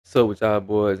So with y'all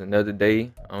boys, another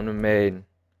day on the Madden.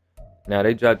 Now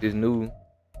they dropped a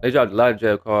lot of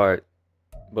draft cards,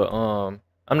 but I'm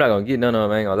not gonna get none of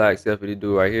them. I ain't gonna lie, except for this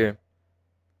dude right here,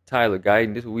 Tyler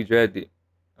Guyton. This is what we drafted.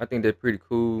 I think they're pretty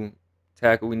cool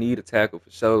tackle. We need a tackle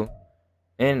for sure,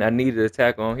 and I needed a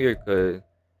tackle on here because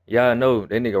y'all know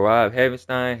that nigga Rob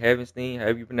Havenstein,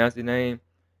 however you pronounce his name,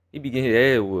 he be getting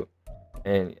his ass whooped,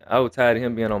 and I was tired of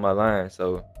him being on my line.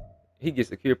 So he gets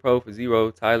secure pro for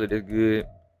 0. Tyler, that's good.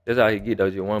 That's how he get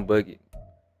those just one bucket.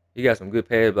 He got some good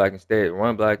pass blocking stats,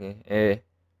 run blocking,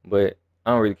 but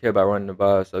I don't really care about running the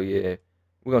ball. So yeah,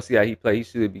 we're gonna see how he play. He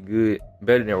should be good,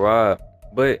 better than Rob.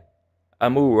 But I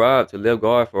moved Rob to left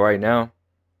guard for right now.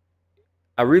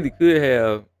 I really could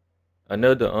have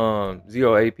another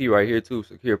 0 AP right here too,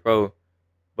 secure pro.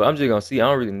 But I'm just gonna see. I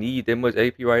don't really need that much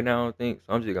AP right now, I don't think.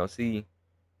 So I'm just gonna see.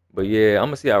 But yeah, I'm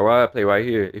gonna see how Rob play right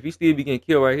here. If he still be getting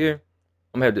killed right here,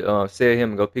 I'm gonna have to sell him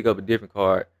and go pick up a different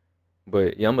card.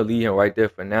 But yeah, I'm gonna leave him right there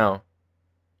for now.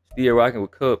 Still rocking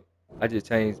with Cup. I just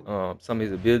changed some of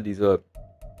his abilities up.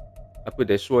 I put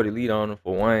that short elite on him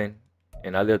for one,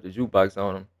 and I left the jukebox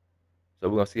on him. So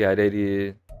we're gonna see how that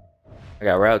is. I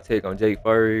got route tech on Jake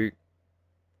Ferg,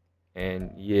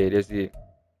 and yeah, that's it.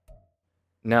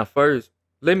 Now first,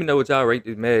 let me know what y'all rate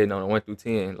this Madden on a 1 through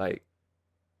 10. Like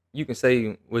you can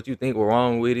say what you think were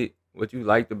wrong with it, what you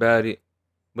liked about it.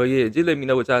 But yeah, just let me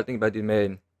know what y'all think about this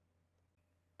Madden.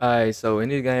 Alright, so in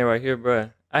this game right here, bro,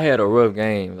 I had a rough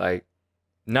game. Like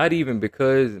not even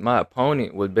because my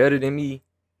opponent was better than me.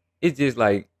 It's just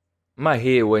like my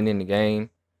head wasn't in the game.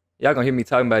 Y'all gonna hear me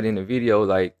talking about it in the video.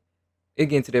 Like it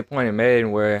getting to that point in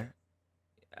Madden where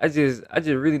I just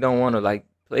really don't want to like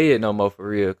play it no more for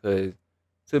real. Cause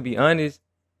to be honest,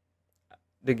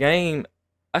 the game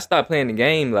I stopped playing the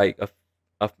game like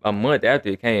a month after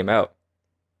it came out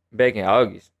back in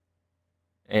August,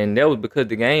 and that was because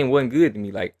the game wasn't good to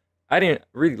me. Like I didn't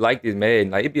really like this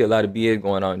Madden. Like it'd be a lot of BS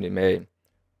going on in this Madden,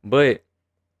 but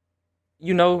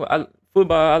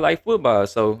I like football,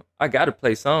 so I gotta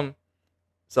play some.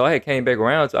 So I had came back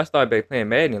around, so I started back playing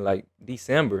Madden in like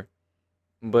December.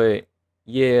 But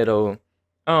yeah, though,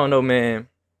 I don't know, man.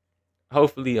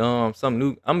 Hopefully, some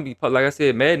new. I'm gonna be like I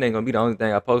said, Madden ain't gonna be the only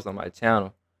thing I post on my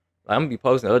channel. Like, I'm gonna be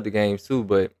posting other games too,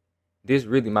 but this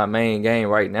really my main game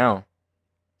right now.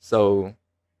 So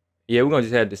yeah, we're gonna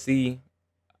just have to see.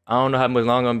 I don't know how much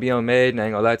longer I'm gonna be on Madden. I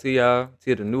ain't gonna lie to y'all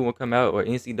till the new one come out or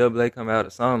NCAA come out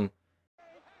or something.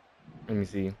 Let me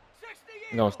see.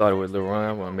 I'm gonna start it with Lil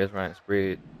Run. I'm gonna mess around and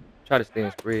spread. Try to stay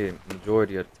in spread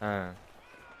majority of the time.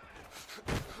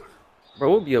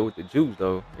 Bro, we'll be up with the juice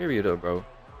though. Hurry it up, bro.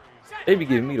 They be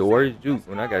giving me the worst juke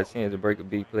when I got a chance to break a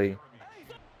big play.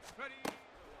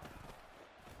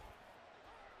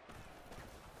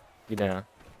 Get down.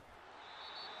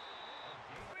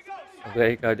 I'm glad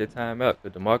he got that timeout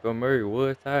because DeMarco Murray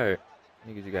was tired.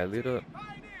 Niggas just got lit up.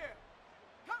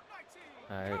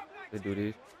 Alright, let's do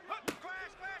this.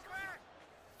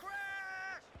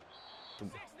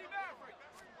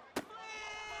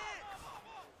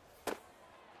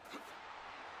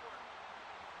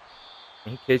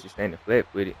 And he catches standing flat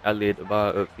with it. I led the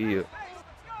ball upfield.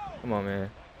 Come on, man.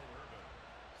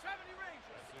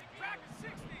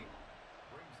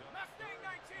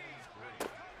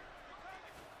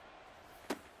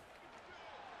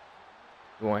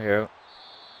 Going Harold.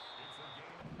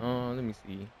 Let me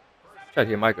see. Try to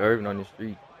hit Michael Irvin on the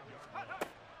street.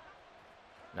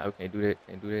 Nah, we can't do that.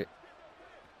 Can't do that.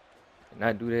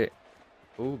 Cannot do that.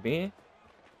 Ooh, Ben.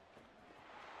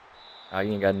 Ah,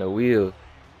 you ain't got no wheels.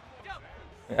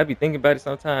 I be thinking about it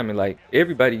sometime, and like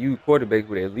everybody use quarterbacks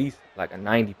with at least like a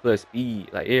 90 plus speed.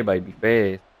 Like everybody be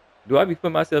fast. Do I be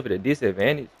putting myself at a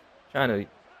disadvantage trying to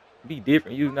be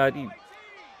different, using all these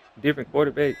different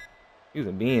quarterbacks?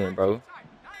 Using Ben, bro.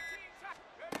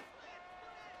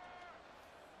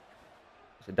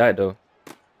 It's a dot though.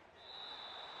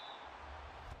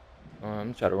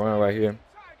 I'm trying to run right here.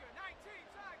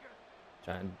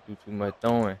 Trying to do too much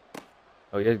throwing.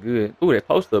 Oh, that's good. Ooh, that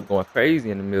post up going crazy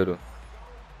in the middle.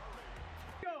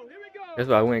 That's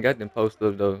why I went and got them post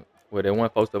ups though. Well, that one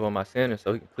post up on my center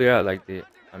so he can clear out like that.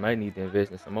 I might need to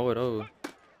invest in some more of those.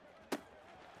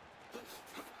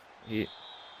 He,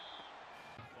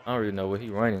 I don't really know what he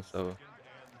running, so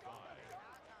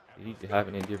he's just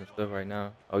hopping in different stuff right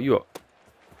now. Oh,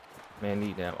 man,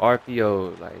 need them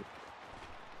RPO. Like,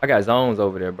 I got zones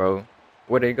over there, bro.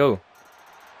 Where they go?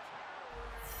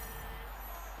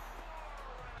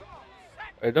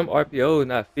 If them RPOs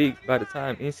not fixed by the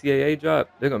time NCAA drop,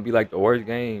 they're gonna be like the worst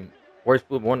game,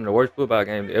 one of the worst football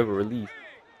games ever released.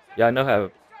 Y'all know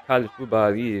how college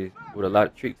football is with a lot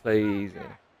of trick plays and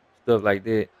stuff like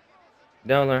that.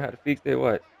 They don't learn how to fix that.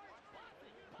 What?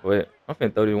 But I'm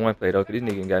finna throw this one play though, cause this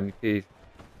nigga got me pissed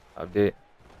off that.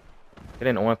 It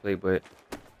ain't a one play, but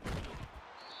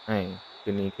I ain't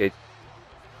couldn't even catch.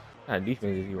 What kind of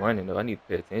defense is he running though? I need to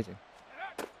pay attention.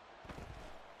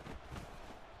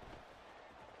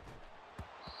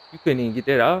 You couldn't even get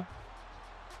that off.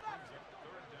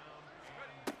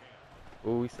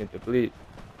 Oh, we sent the blitz.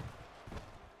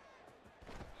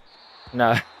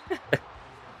 Nah,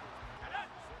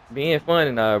 being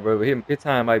funny now, bro. But his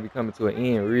time might be coming to an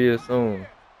end real soon.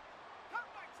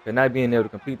 But not being able to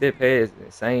complete that pass is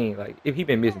insane. Like if he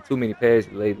been missing too many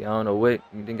passes lately, I don't know what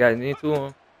then gotten into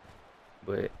him.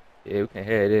 But yeah, we can't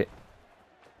have that.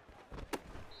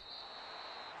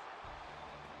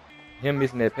 Him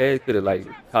missing that pass could have like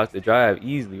cost the drive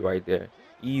easily right there.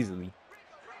 Easily.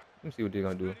 Let me see what they're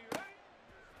gonna do.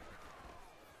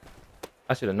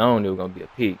 I should have known it was gonna be a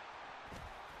pick.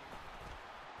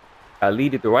 I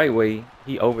lead it the right way.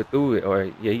 He overthrew it, or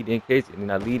yeah, he didn't catch it,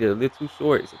 and I lead it a little too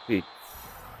short. It's a pick.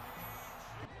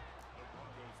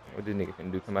 What this nigga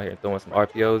finna do? Come out here and throwing some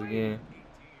RPOs again?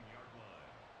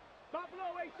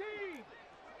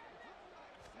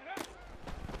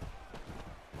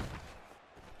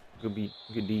 Good B,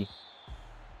 good D.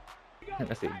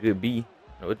 I said good B.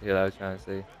 I don't know what the hell I was trying to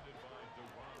say.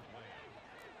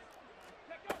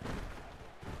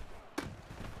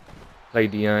 Play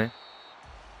Dion.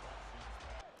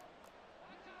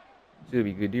 Should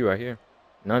be good D right here.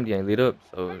 Namdi ain't lit up,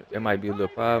 so that might be a little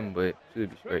problem, but should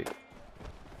be straight.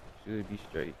 Should be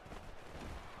straight.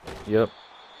 Yep.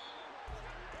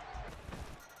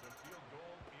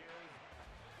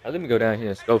 Now, let me go down here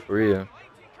and scope for real.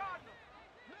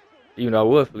 Even though I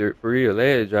was for real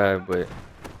last drive, but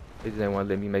they just didn't want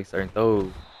to let me make certain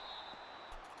throws.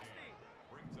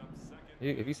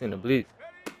 If you send a blitz,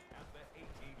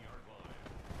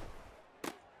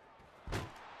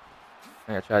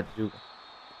 I tried to juke.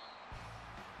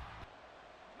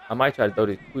 I might try to throw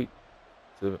this quick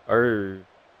to Irv,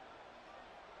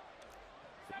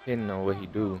 depending on what he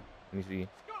do. Let me see.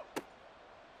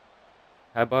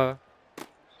 High ball?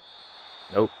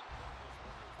 Nope.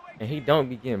 And he don't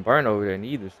be getting burned over there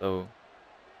neither, so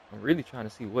I'm really trying to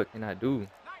see what can I do.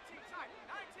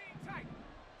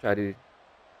 Try to.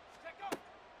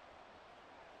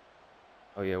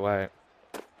 Oh yeah, why?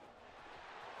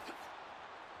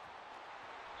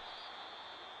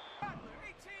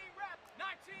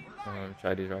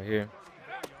 Try this right here.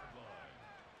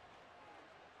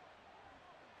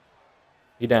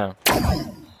 He down. It's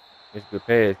a good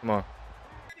pass. Come on.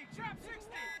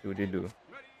 See what they do.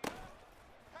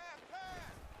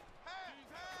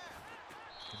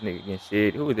 This nigga getting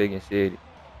shaded. Who was they getting shaded?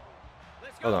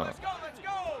 Hold on.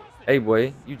 Hey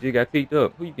boy, you just got picked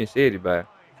up. Who you getting shaded by?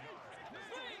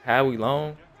 Howie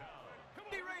Long?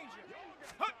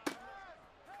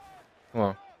 Come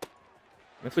on.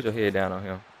 Man, put your head down on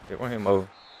him. Run him over.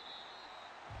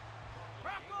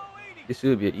 This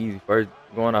should be an easy first.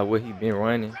 Going off what he been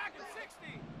running.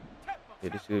 Yeah,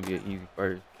 this should be an easy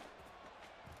first.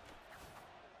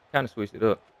 Kind of switched it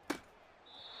up.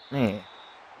 Man.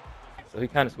 So he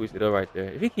kind of switched it up right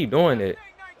there. If he keep doing that,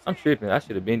 I'm tripping. I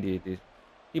should have been did this.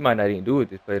 He might not even do it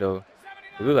this play, though.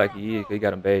 It look like he is, because he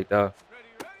got him bagged off.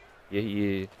 Yeah,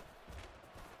 he is.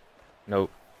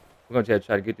 Nope. We're going to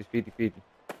try to get this 50-50.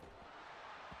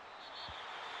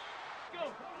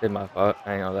 That's my fault.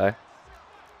 I ain't gonna lie.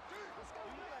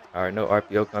 All right, no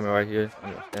RPO coming right here.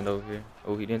 I'm going to stand over here.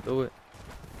 Oh, he didn't throw it.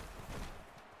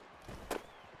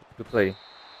 Good play.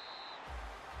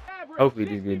 Hopefully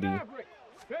this good D.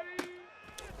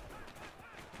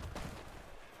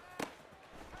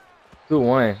 Good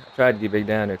one. I tried to get back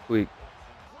down there quick.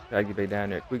 Tried to get back down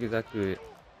there quick as I could.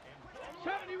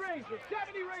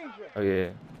 Oh, yeah.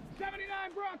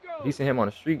 If you see him on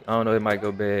the street, I don't know, it might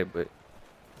go bad, but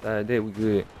besides that, we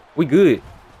good. We good.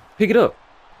 Pick it up.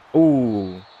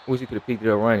 Ooh. Wish you could have picked it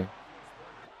up running.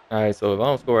 All right, so if I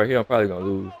don't score right here, I'm probably going to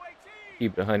lose.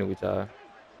 Keep it 100 with y'all.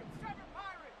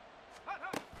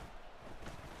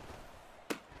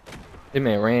 This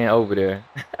man ran over there.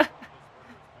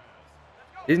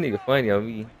 This nigga funny on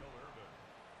me.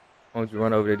 Why don't you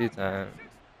run over there this time?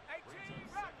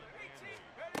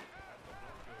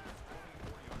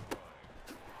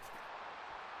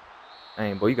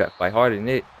 Dang, boy, you got to fight harder than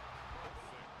it.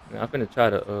 I'm finna try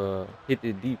to hit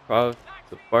the deep cross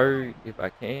to Ferg if I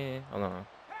can. Hold on.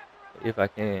 If I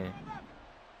can.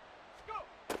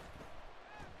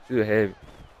 Should have it.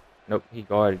 Nope, he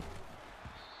guarded.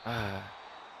 Ah.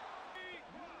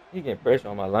 He getting pressure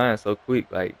on my line so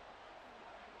quick, like.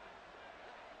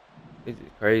 This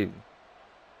is crazy.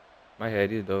 Might have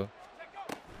this though.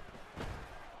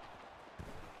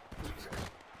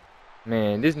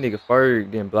 Man, this nigga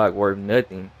Ferg didn't block worth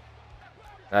nothing.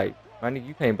 Like, my nigga,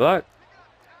 you can't block.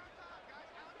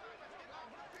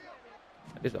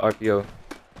 This is RPO.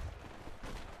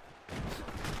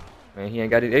 Man, he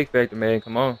ain't got his X Factor, man.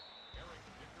 Come on.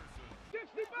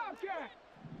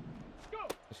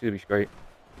 It should be straight.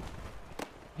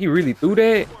 He really threw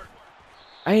that?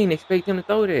 I ain't expect him to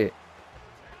throw that.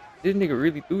 This nigga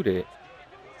really threw that.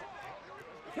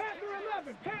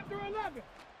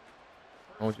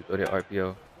 I want you to throw that RPO.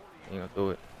 You ain't gonna throw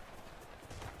it.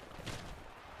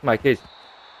 Somebody catch it.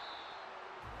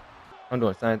 I'm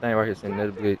doing the same thing right here, sending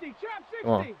another blitz.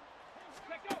 Come on.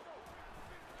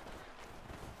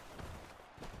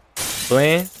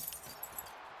 Bland.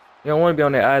 You don't want to be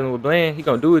on that island with Bland. He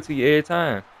gonna do it to you every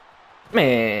time.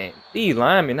 Man, these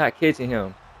linemen not catching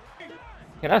him.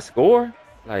 Can I score?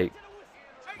 Like,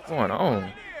 what's going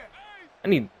on?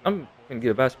 I'm gonna get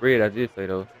a bad spread out of this play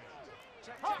though.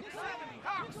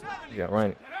 You gotta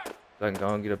run it. So I can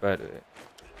go and get up out of it.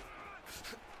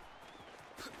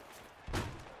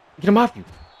 Get him off you.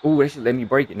 Ooh, they should let me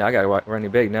break it. Now I gotta run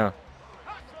it back now.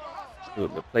 Do a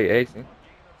little play action.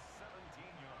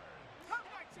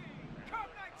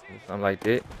 Something like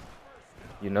that.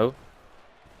 You know.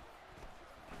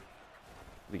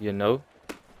 You know.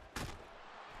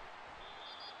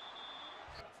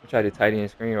 Try the tight end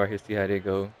screen right here, see how they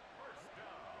go.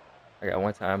 I got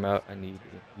one timeout. I need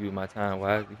to use my time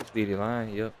wisely. See the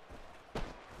line, yep.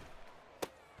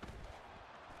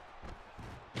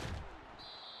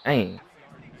 Dang.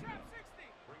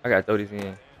 I gotta throw this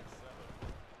in.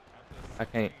 I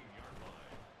can't.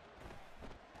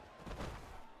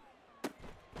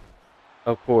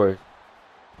 Of course.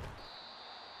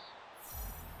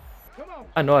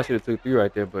 I know I should have took 3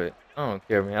 right there, but I don't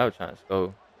care, man. I was trying to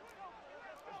score.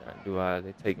 Trying to do all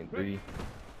they taking 3.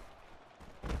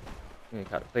 You ain't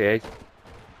gotta play action.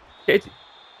 Catch it.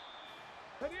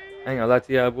 I ain't gonna lie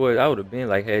to y'all boys. I would have been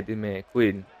like had this man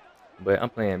quitting. But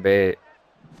I'm playing bad.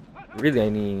 Really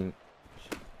ain't even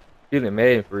feeling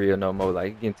mad for real no more.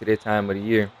 Like getting to that time of the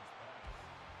year.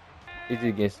 It's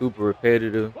just getting super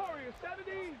repetitive.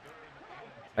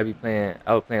 I was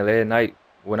playing last night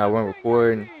when I wasn't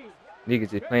recording.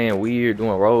 Niggas just playing weird, doing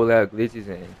rollout glitches,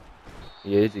 and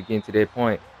yeah, it's just getting to that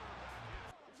point.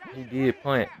 He did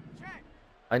punt.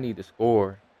 I need to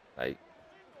score. Like,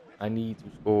 I need to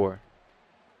score.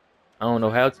 I don't know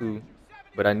how to,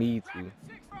 but I need to.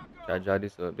 Try to jot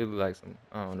this up. This look like some,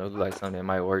 I don't know, look like something that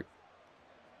might work.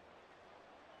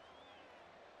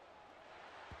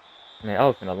 Man, I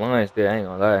was finna launch there, I ain't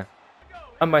gonna lie.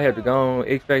 I might have to go on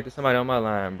X Factor somebody on my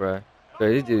line, bro.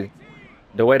 Cause it's just,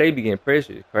 the way they be getting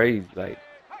pressure is crazy. Like,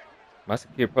 my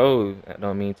secure pros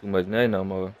don't mean too much nothing no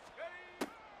more.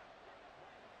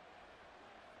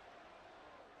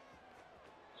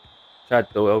 Try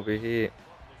to throw it over his head.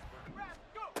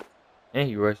 And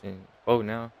he rushing 4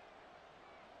 now.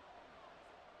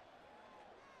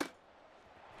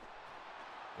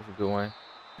 That's a good one.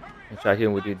 And try to hit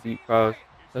him with the deep cross.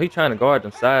 So he trying to guard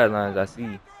them sidelines, I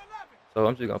see. So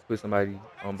I'm just gonna put somebody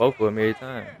on both of them every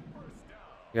time.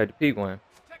 You have to pick one.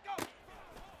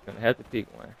 Gonna have to pick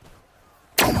one.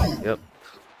 Yep.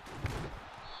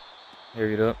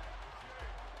 Hurry it up.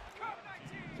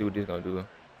 See what this gonna do.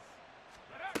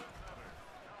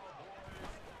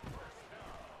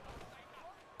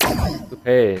 Good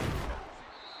pass.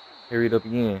 Hurry it up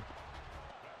again.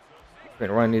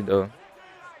 Gonna run it though.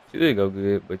 Should go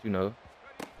good, but you know.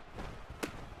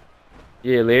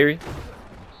 Yeah, Larry.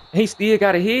 He still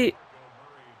got a hit.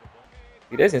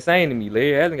 See, that's insane to me.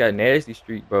 Larry hasn't got a nasty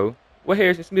streak, bro. What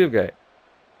Harrison Smith got?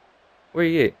 Where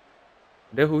he at?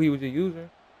 That who he was just using?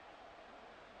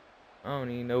 I don't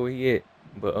even know where he at.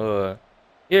 But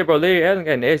yeah, bro, Larry Allen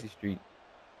got a nasty streak.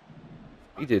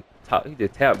 He just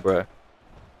tapped, bro.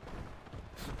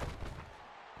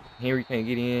 Henry can't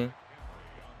get in.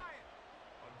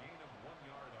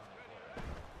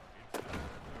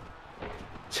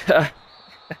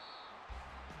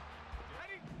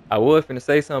 I was finna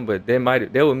say something, but that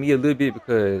was me a little bit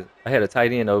because I had a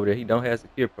tight end over there. He don't have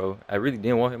secure pro. I really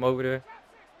didn't want him over there.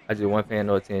 I just wasn't paying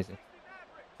no attention.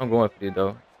 I'm going for it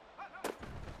though.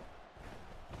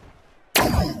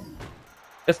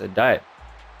 That's a dot.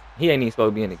 He ain't even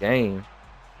supposed to be in the game.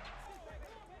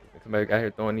 Come back out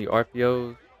here throwing these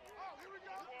RPOs.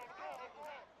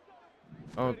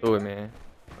 I don't throw it, man.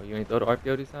 Oh, you ain't throw the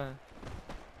RPO this time?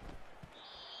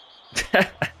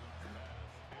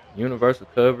 Universal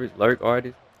coverage, lurk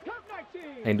artist.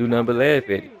 Can't do nothing but laugh at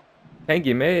it. Can't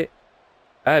get mad.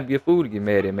 I'd be a fool to get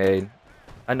mad at Madden.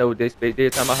 I know what they expect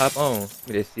every time I hop on. Give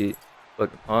me that shit.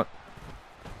 Fucking punk.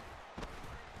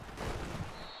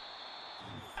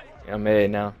 Yeah, I'm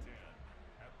mad now.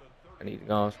 I need to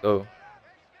go on score.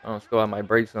 On score, I might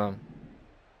break some.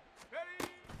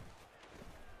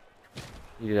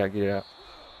 Get it out, get it out.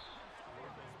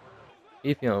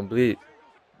 If you don't blitz,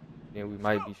 then we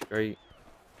might be straight.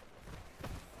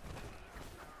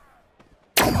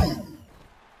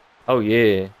 Oh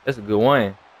yeah, that's a good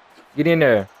one. Get in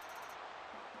there.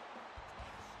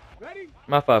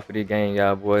 My fault for this game,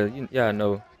 y'all boys. Y'all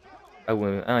know I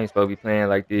ain't supposed to be playing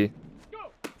like this.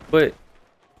 But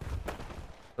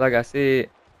like I said,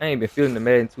 I ain't been feeling the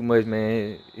Madden too much,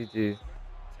 man. It's just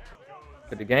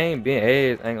cause the game been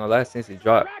ass, I ain't gonna lie, since it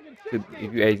dropped.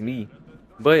 If you ask me.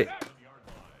 But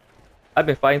I've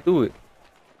been fighting through it.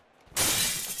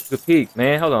 Good pick,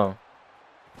 man. Hold on.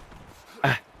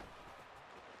 Ah,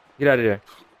 get out of there.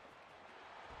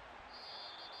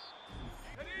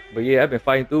 But yeah, I've been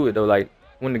fighting through it though. Like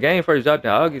when the game first dropped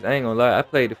in August, I ain't gonna lie, I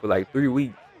played it for like 3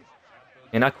 weeks.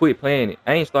 And I quit playing it.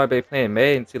 I ain't started back playing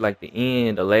Madden until like the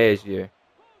end of last year.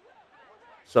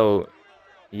 So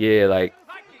yeah, like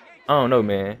I don't know,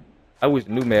 man. I wish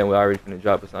the new Madden was already finna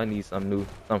drop us. I need something new,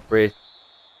 something fresh.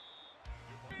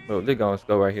 But they're gonna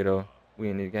score right here though. We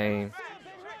in this game.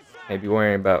 Can't be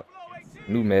worrying about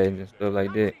new Maddens and stuff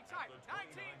like that.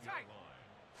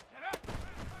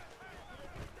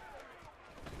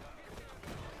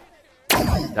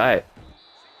 Die.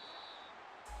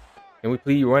 Can we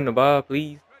please run the ball,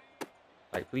 please?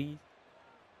 Like, please?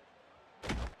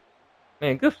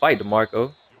 Man, good fight,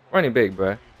 DeMarco. Running back,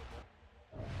 bro.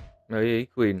 Oh, yeah, he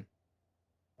quitting.